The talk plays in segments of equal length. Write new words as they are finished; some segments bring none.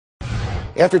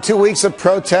After 2 weeks of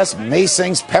protests,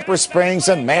 macings, pepper sprayings,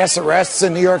 and mass arrests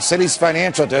in New York City's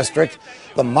financial district,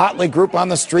 the motley group on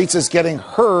the streets is getting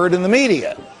heard in the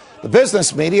media. The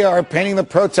business media are painting the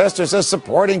protesters as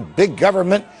supporting big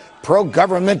government,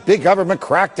 pro-government, big government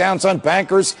crackdowns on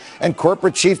bankers and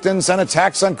corporate chieftains and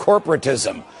attacks on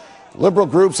corporatism. Liberal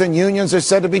groups and unions are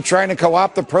said to be trying to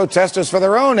co-opt the protesters for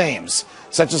their own aims,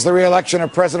 such as the re-election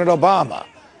of President Obama.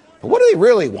 But what do they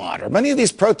really want? Are many of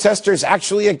these protesters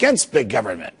actually against big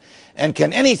government? And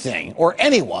can anything or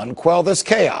anyone quell this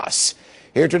chaos?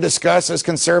 Here to discuss is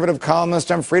conservative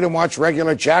columnist and Freedom Watch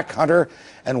regular Jack Hunter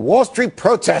and Wall Street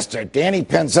protester Danny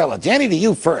Panzella. Danny, to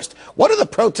you first. What are the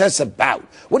protests about?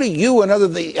 What do you and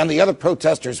the other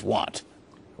protesters want?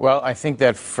 Well, I think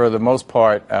that for the most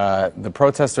part, the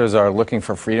protesters are looking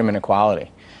for freedom and equality.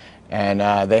 And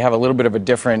they have a little bit of a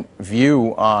different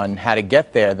view on how to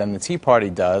get there than the Tea Party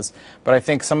does. But I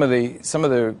think some of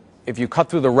the, if you cut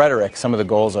through the rhetoric, some of the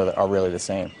goals are really the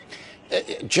same.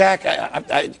 Jack,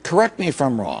 correct me if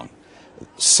I'm wrong.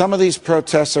 Some of these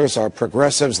protesters are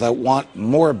progressives that want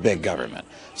more big government.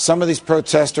 Some of these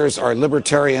protesters are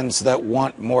libertarians that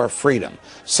want more freedom.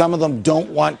 Some of them don't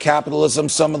want capitalism.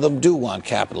 Some of them do want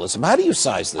capitalism. How do you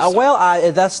size this up?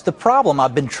 Well, that's the problem.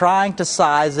 I've been trying to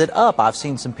size it up. I've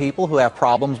seen some people who have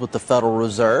problems with the Federal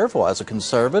Reserve. Well, as a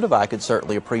conservative, I could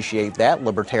certainly appreciate that.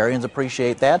 Libertarians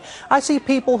appreciate that. I see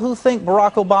people who think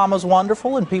Barack Obama's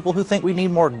wonderful and people who think we need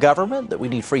more government, that we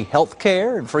need free health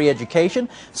care and free education.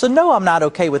 So, no, I'm not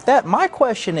okay with that. My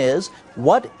question is,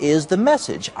 what is the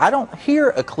message? I don't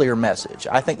hear a clear message.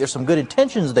 I think there's some good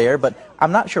intentions there, but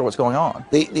I'm not sure what's going on.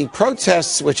 The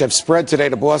protests which have spread today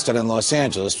to Boston and Los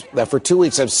Angeles that for 2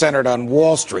 weeks have centered on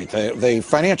Wall Street, the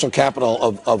financial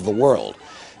capital of the world.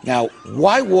 Now,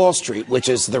 why Wall Street, which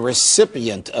is the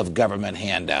recipient of government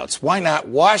handouts? Why not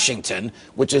Washington,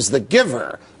 which is the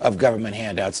giver of government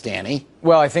handouts, Danny?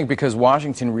 Well, I think because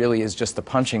Washington really is just the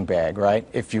punching bag, right?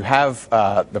 If you have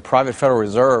the private Federal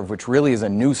Reserve, which really is a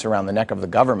noose around the neck of the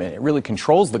government, it really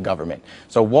controls the government.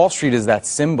 So Wall Street is that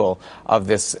symbol of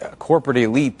this corporate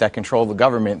elite that control the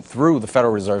government through the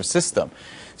Federal Reserve System.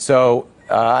 So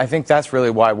I think that's really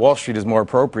why Wall Street is more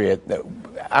appropriate.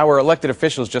 Our elected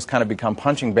officials just kind of become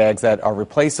punching bags that are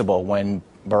replaceable. When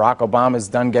Barack Obama's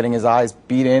done getting his eyes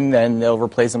beat in, then they'll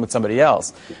replace him with somebody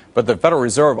else. But the Federal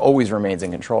Reserve always remains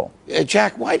in control.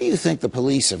 Jack, why do you think the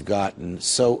police have gotten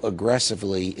so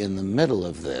aggressively in the middle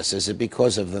of this? Is it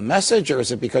because of the message, or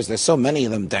is it because there's so many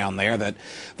of them down there that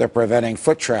they're preventing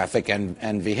foot traffic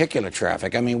and vehicular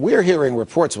traffic? I mean, we're hearing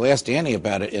reports, we'll ask Danny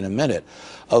about it in a minute,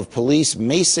 of police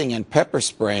macing and pepper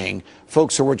spraying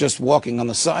folks who were just walking on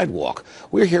the sidewalk.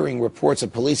 We're hearing reports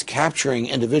of police capturing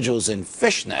individuals in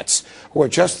fishnets who are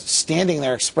just standing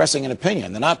there expressing an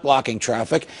opinion. They're not blocking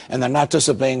traffic, and they're not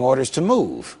disobeying orders to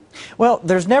move. Well,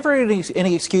 there's never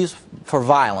any excuse for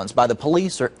violence by the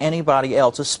police or anybody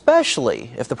else,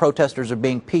 especially if the protesters are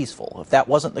being peaceful. If that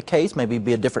wasn't the case, maybe it'd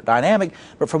be a different dynamic.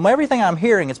 But from everything I'm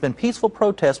hearing, it's been peaceful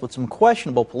protests with some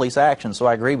questionable police action. So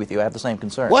I agree with you. I have the same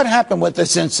concern. What happened with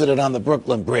this incident on the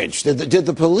Brooklyn Bridge? Did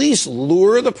the police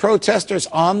lure the protesters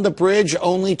on the bridge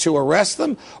only to arrest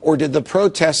them, or did the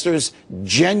protesters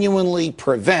genuinely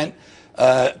prevent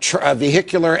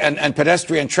vehicular and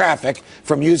pedestrian traffic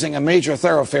from using a major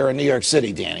thoroughfare in New York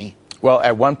City, Danny? Well,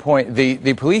 at one point,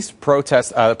 the police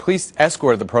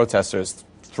escorted the protesters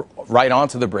right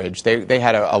onto the bridge. They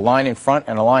had a line in front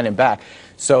and a line in back.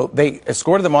 So they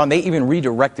escorted them on. They even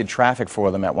redirected traffic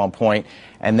for them at one point,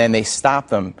 and then they stopped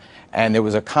them. And there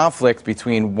was a conflict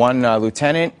between one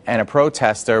lieutenant and a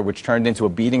protester, which turned into a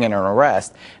beating and an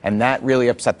arrest. And that really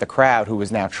upset the crowd, who was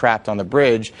now trapped on the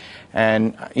bridge.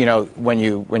 And, you know, when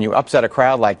you upset a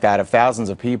crowd like that of thousands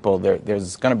of people,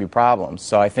 there's going to be problems.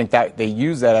 So I think that they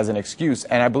use that as an excuse.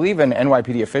 And I believe an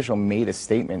NYPD official made a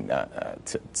statement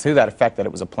to that effect, that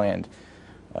it was a planned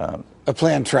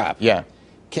trap. Yeah.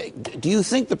 Do you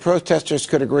think the protesters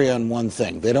could agree on one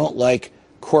thing? They don't like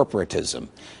corporatism.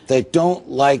 They don't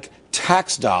like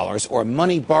tax dollars or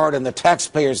money borrowed in the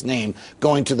taxpayer's name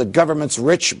going to the government's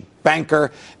rich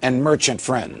banker and merchant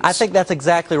friends. I think that's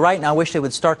exactly right, and I wish they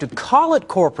would start to call it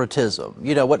corporatism.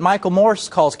 You know, what Michael Morse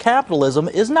calls capitalism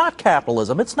is not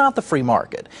capitalism. It's not the free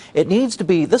market. It needs to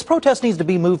be, this protest needs to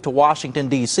be moved to Washington,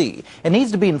 D.C. It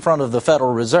needs to be in front of the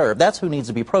Federal Reserve. That's who needs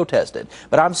to be protested.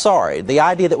 But I'm sorry, the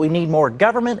idea that we need more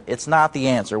government, it's not the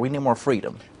answer. We need more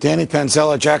freedom. Danny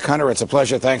Panzella, Jack Hunter, it's a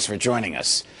pleasure. Thanks for joining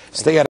us. Stay out